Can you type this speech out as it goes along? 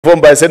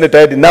informed by Senator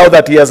Eddy, now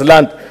that he has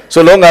learned,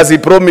 so long as he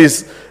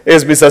promised,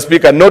 as Mr.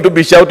 Speaker, not to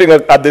be shouting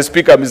at the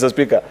Speaker, Mr.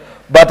 Speaker.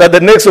 But at the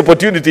next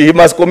opportunity, he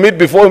must commit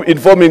before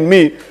informing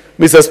me,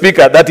 Mr.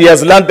 Speaker, that he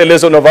has learned the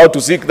lesson of how to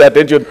seek the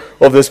attention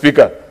of the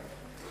Speaker.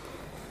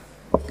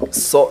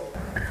 So,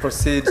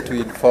 proceed to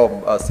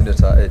inform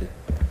Senator Eddy.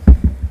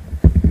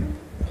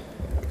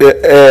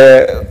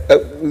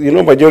 You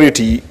know,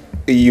 majority,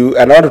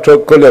 and I want to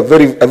call a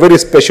very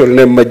special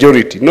name,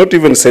 majority, not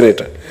even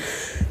senator.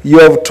 You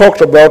have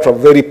talked about a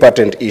very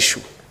patent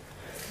issue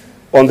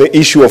on the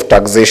issue of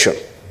taxation.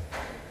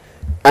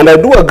 And I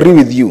do agree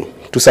with you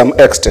to some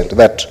extent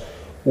that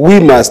we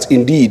must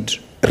indeed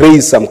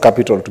raise some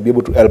capital to be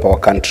able to help our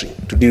country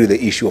to deal with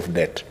the issue of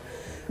debt.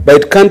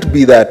 But it can't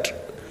be that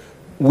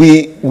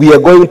we are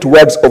going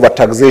towards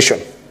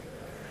over-taxation.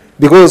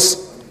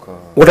 Because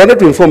what I want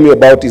to inform you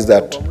about is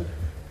that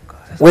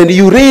when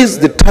you raise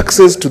the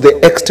taxes to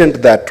the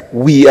extent that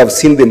we have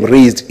seen them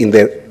raised in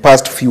the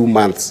past few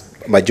months,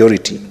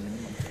 majority,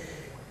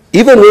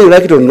 even whether you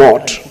like it or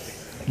not,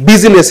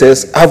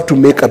 businesses have to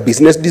make a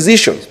business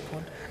decision.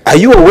 Are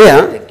you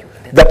aware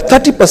that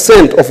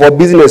 30% of our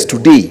business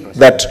today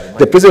that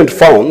the president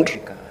found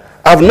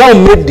have now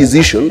made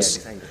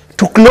decisions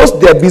to close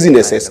their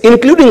businesses,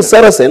 including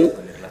Saracen,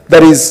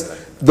 that is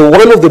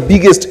one of the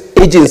biggest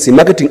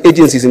marketing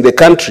agencies in the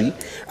country,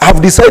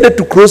 have decided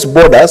to close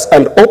borders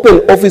and open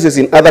offices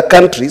in other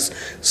countries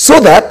so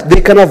that they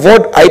can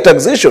avoid high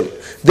taxation.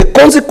 The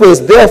consequence,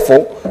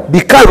 therefore,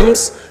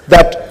 becomes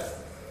that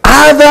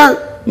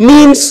other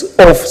means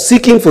of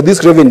seeking for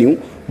this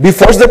revenue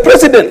befalls the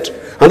president.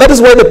 And that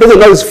is why the president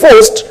now is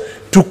forced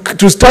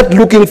to start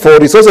looking for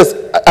resources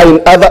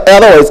in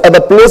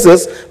other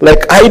places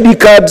like ID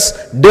cards,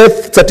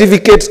 death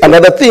certificates, and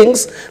other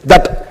things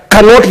that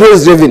cannot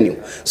raise revenue.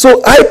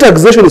 So high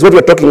taxation is what we're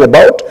talking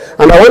about,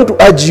 and I want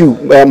to urge you,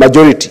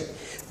 majority,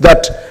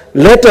 that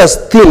let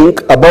us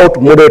think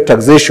about moderate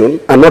taxation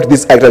and not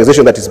this high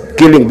taxation that is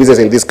killing business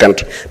in this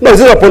country. No, this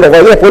is a point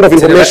of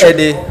information.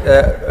 Eddy,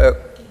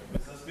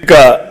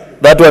 Speaker,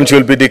 that one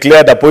should be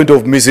declared a point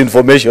of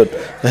misinformation,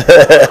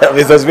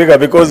 Mr. Speaker,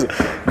 because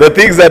the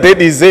things that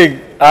Eddy is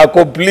saying are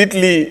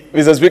completely,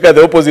 Mr. Speaker,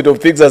 the opposite of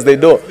things as they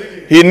know.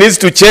 He needs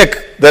to check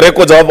the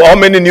records of how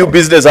many new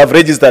businesses have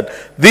registered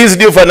this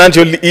new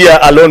financial year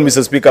alone,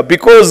 Mr. Speaker,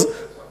 because,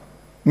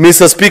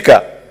 Mr.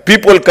 Speaker,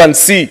 people can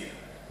see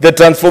the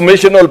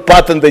transformational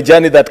path and the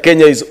journey that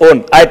Kenya is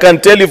on. I can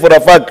tell you for a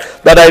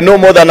fact that I know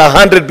more than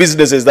 100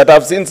 businesses that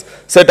have since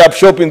set up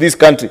shop in this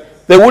country.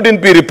 They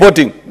wouldn't be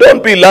reporting.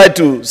 Don't be lied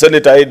to,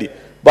 Senator Eddy,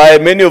 by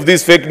many of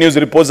these fake news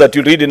reports that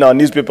you read in our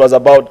newspapers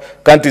about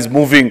countries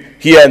moving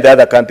here and the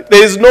other country.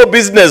 There is no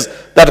business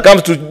that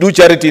comes to do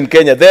charity in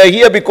Kenya. They are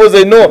here because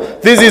they know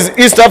this is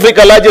East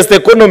Africa's largest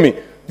economy.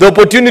 The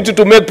opportunity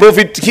to make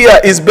profit here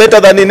is better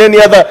than in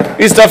any other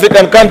East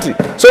African country.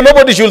 So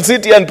nobody should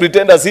sit here and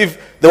pretend as if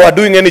they were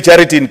doing any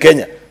charity in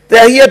Kenya. They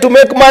are here to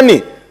make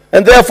money.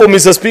 And therefore,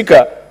 Mr.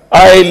 Speaker,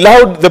 I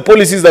laud the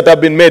policies that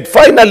have been made.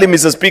 Finally,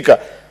 Mr. Speaker,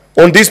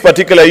 on this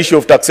particular issue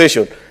of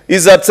taxation,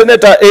 is that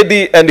Senator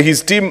Eddy and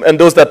his team and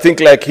those that think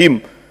like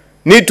him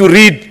need to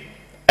read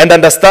and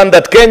understand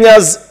that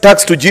Kenya's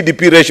tax to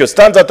GDP ratio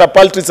stands at a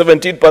paltry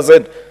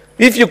 17%.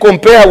 If you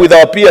compare with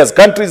our peers,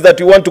 countries that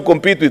you want to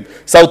compete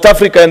with, South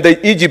Africa and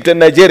Egypt and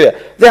Nigeria,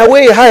 they are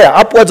way higher,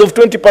 upwards of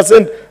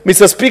 20%,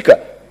 Mr.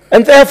 Speaker.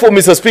 And therefore,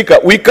 Mr. Speaker,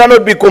 we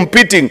cannot be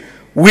competing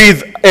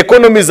with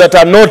economies that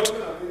are not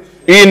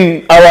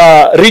in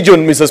our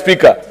region, Mr.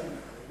 Speaker.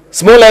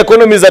 Smaller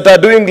economies that are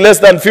doing less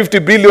than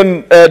 $50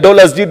 billion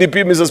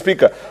GDP, Mr.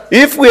 Speaker.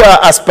 If we are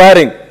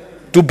aspiring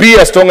to be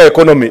a stronger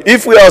economy,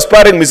 if we are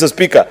aspiring, Mr.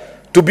 Speaker,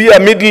 to be a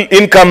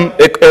middle-income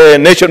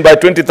nation by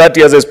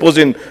 2030 as exposed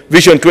in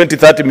Vision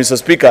 2030, Mr.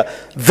 Speaker,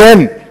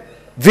 then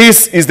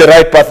this is the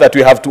right path that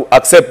we have to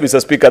accept, Mr.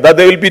 Speaker, that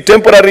there will be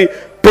temporary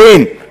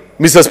pain,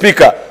 Mr.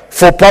 Speaker,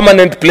 for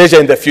permanent pleasure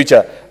in the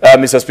future,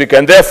 Mr. Speaker.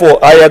 And therefore,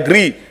 I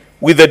agree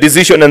with the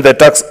decision and the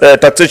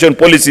taxation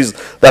policies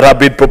that have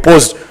been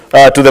proposed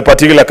to the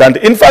particular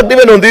country. In fact,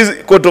 even on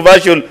this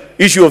controversial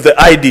issue of the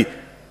ID,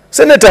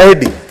 Senator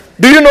Eddy,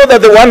 do you know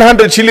that the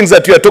 100 shillings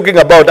that you are talking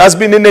about has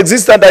been in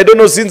existence, I don't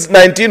know, since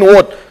 19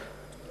 what?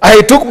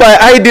 I took my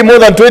ID more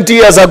than 20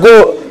 years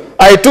ago.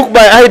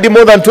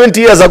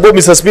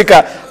 Mr.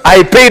 Speaker.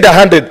 I paid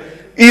 100.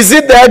 Is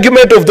it the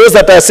argument of those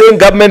that are saying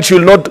government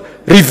should not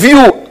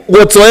review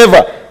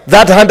whatsoever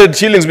that 100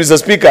 shillings, Mr.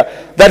 Speaker,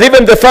 that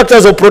even the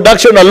factors of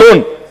production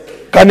alone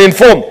can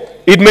inform?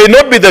 It may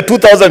not be the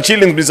 2,000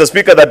 shillings, Mr.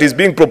 Speaker, that is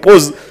being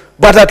proposed,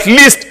 but at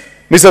least,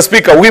 Mr.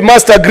 Speaker, we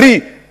must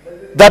agree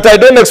that I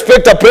don't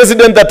expect a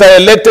president that I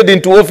elected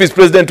into office,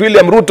 President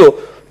William Ruto,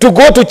 to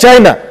go to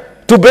China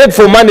to beg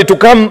for money to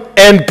come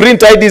and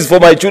print IDs for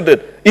my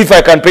children if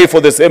I can pay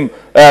for the same,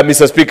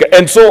 Mr. Speaker,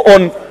 and so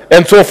on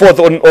and so forth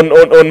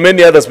on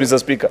many others, Mr.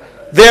 Speaker.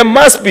 There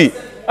must be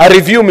a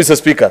review, Mr.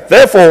 Speaker.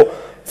 Therefore,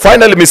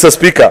 finally, Mr.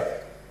 Speaker,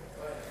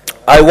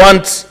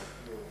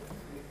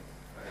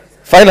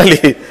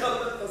 finally,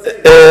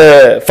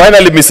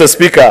 Mr.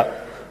 Speaker,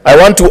 I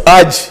want to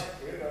urge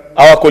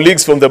our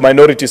colleagues from the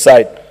minority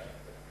side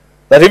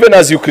that even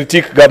as you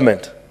critique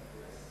government,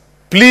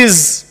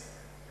 please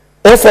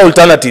offer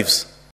alternatives.